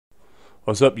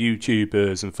What's up,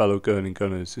 YouTubers and fellow Gurning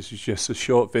Gunners? This is just a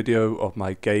short video of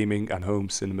my gaming and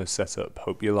home cinema setup.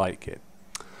 Hope you like it.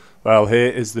 Well, here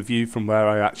is the view from where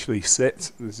I actually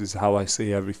sit. This is how I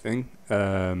see everything,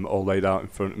 all laid out in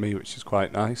front of me, which is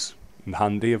quite nice and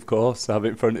handy, of course, to have it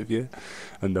in front of you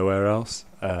and nowhere else.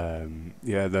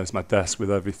 Yeah, there's my desk with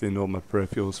everything, all my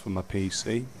peripherals for my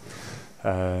PC.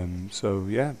 So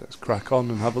yeah, let's crack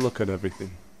on and have a look at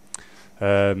everything.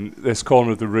 This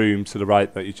corner of the room to the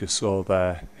right that you just saw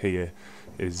there here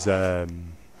is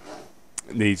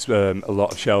needs a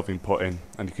lot of shelving put in,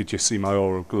 and you could just see my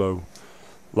Aura Glow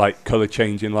light colour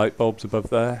changing light bulbs above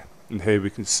there. And here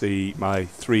we can see my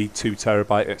 3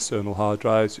 2TB external hard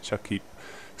drives, which I keep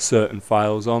certain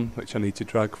files on, which I need to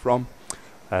drag from.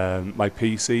 My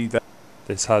PC,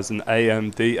 this has an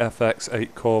AMD FX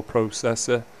 8-core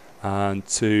processor and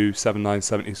 2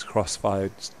 7970s Crossfire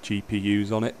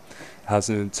GPUs on it. It has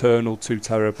an internal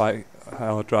 2TB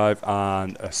hard drive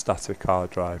and a static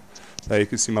hard drive. There you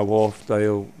can see my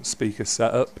Wharfedale speaker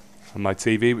setup, and my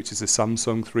TV, which is a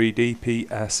Samsung 3D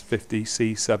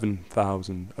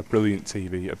PS50C7000, a brilliant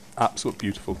TV, an absolute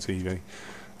beautiful TV.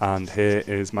 And here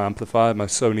is my amplifier, my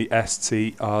Sony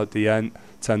ST-RDN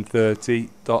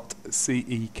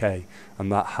 1030.CEK,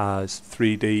 and that has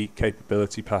 3D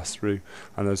capability pass-through.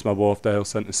 And there's my Wharfedale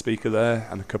centre speaker there,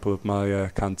 and a couple of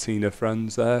my Cantina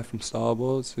friends there from Star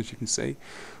Wars, as you can see.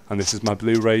 And this is my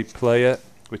Blu-ray player,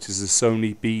 which is a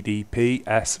Sony BDP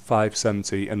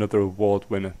S570, another award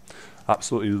winner.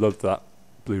 Absolutely love that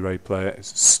Blu-ray player.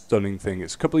 It's a stunning thing.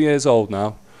 It's a couple of years old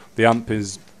now. The amp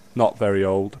is not very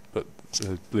old, but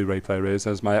the Blu-ray player is.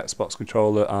 There's my Xbox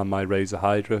controller and my Razer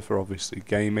Hydra for obviously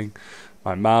gaming,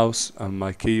 my mouse and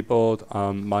my keyboard,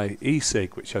 and my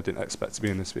e-cig, which I didn't expect to be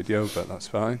in this video, but that's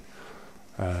fine.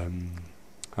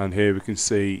 And here we can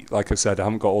see, like I said, I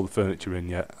haven't got all the furniture in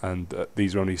yet, and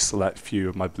these are only a select few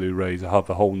of my Blu-rays. I have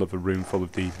a whole other room full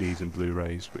of DVDs and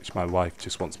Blu-rays, which my wife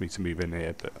just wants me to move in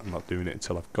here, but I'm not doing it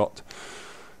until I've got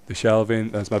the shelving.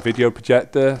 There's my video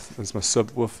projector, there's my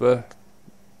subwoofer,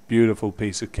 beautiful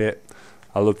piece of kit.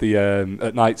 I love the,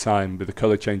 at night time, with the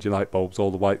colour changing light bulbs,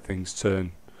 all the white things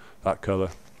turn that colour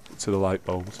to the light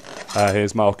bulbs.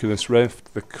 Here's my Oculus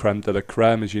Rift, the creme de la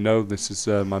creme, as you know. This is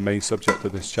my main subject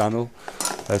of this channel.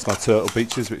 There's my Turtle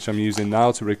Beaches, which I'm using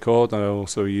now to record, and I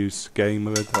also use game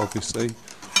with, obviously.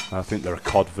 I think they're a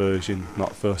COD version,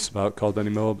 not fussed about COD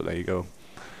anymore, but there you go.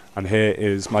 And here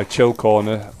is my chill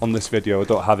corner. On this video I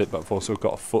don't have it, but I've also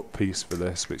got a foot piece for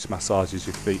this, which massages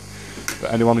your feet.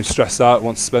 But anyone who's stressed out,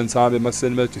 wants to spend time in my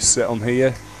cinema, just sit on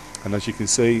here. And as you can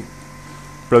see,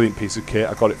 brilliant piece of kit.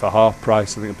 I got it for half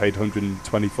price. I think I paid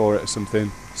 120 for it or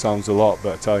something. Sounds a lot,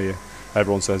 but I tell you,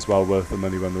 everyone says well worth the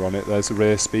money when they're on it. There's a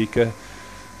rear speaker.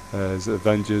 There's an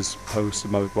Avengers poster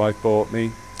my wife bought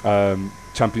me.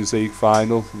 Champions League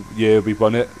final, year we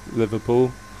won it,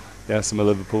 Liverpool. Yes, I'm a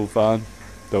Liverpool fan.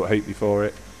 Don't hate me for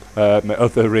it. My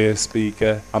other rear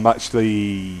speaker. I'm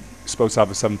actually supposed to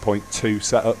have a 7.2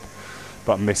 setup,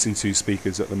 but I'm missing 2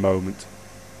 speakers at the moment.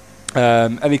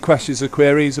 Any questions or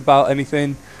queries about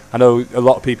anything? I know a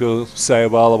lot of people say,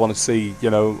 well, I want to see, you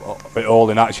know, it all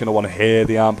in action. I want to hear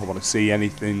the amp. I want to see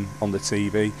anything on the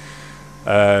TV.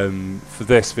 For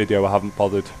this video, I haven't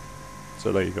bothered.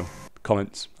 So there you go.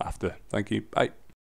 Comments after. Thank you. Bye.